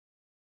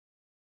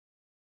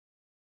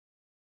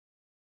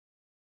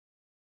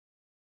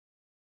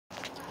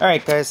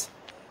Alright guys,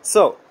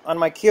 so on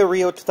my Kia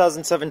Rio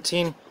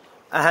 2017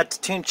 I had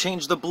to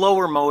change the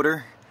blower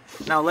motor.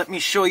 Now let me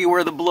show you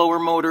where the blower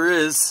motor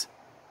is.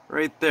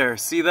 Right there,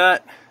 see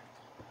that?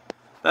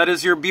 That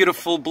is your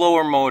beautiful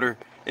blower motor.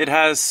 It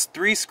has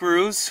 3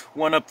 screws,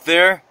 one up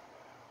there,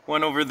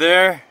 one over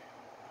there.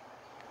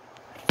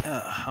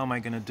 How am I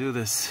gonna do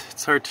this?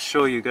 It's hard to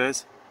show you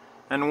guys.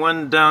 And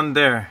one down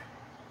there.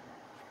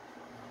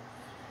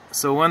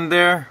 So one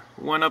there,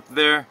 one up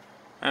there,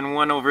 and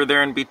one over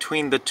there in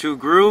between the 2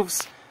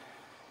 grooves.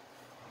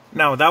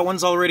 Now that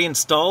one's already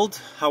installed.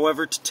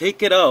 However, to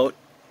take it out,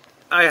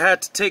 I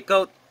had to take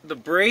out the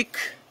brake.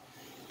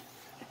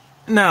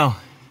 Now,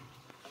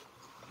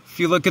 if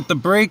you look at the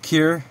brake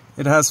here,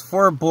 it has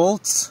 4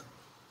 bolts.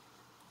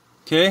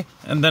 Okay,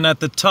 and then at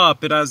the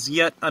top it has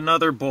yet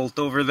another bolt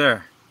over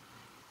there.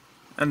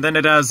 And then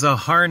it has a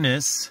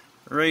harness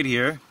right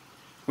here,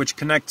 which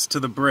connects to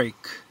the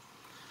brake.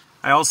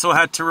 I also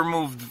had to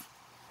remove,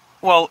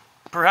 well,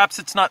 perhaps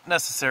it's not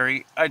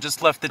necessary, I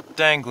just left it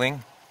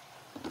dangling,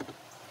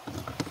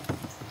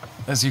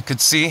 as you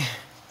could see.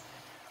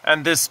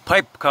 And this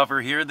pipe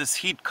cover here, this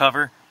heat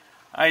cover,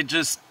 I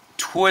just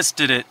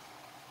twisted it,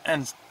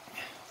 and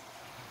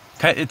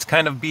it's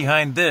kind of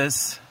behind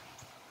this.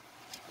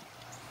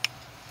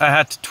 I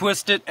had to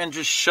twist it and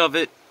just shove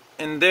it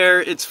in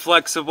there. It's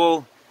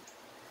flexible,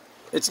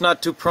 it's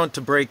not too prone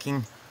to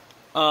breaking.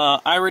 I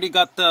already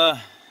got the,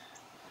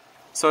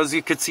 so as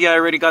you could see, I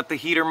already got the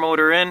heater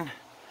motor in.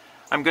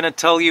 I'm gonna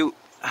tell you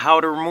how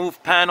to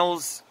remove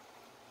panels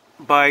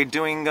by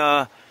doing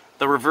the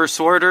reverse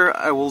order.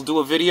 I will do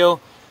a video.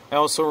 I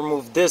also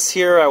removed this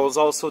here. I will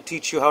also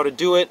teach you how to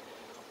do it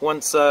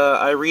once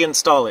I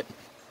reinstall it.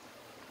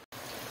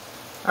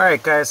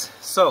 Alright guys,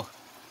 so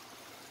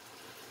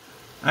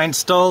I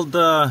installed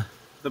the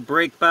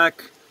brake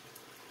back.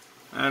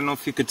 I don't know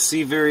if you could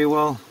see very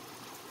well.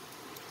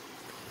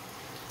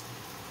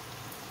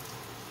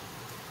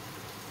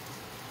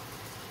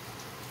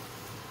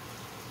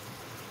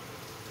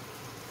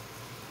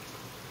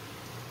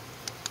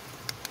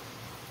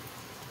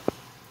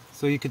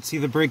 So you can see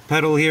the brake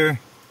pedal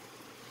here.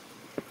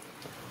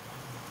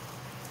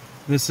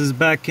 This is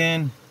back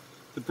in.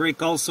 The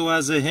brake also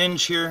has a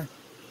hinge here.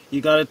 You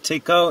gotta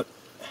take out.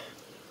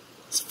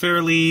 It's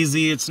fairly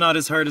easy. It's not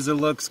as hard as it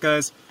looks,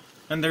 guys.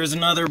 And there's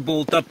another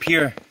bolt up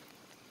here.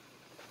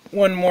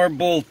 One more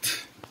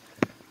bolt.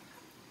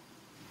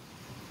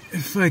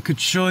 If I could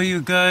show you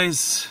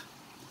guys,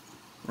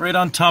 right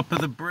on top of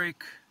the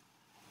brake,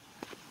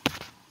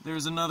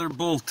 there's another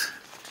bolt.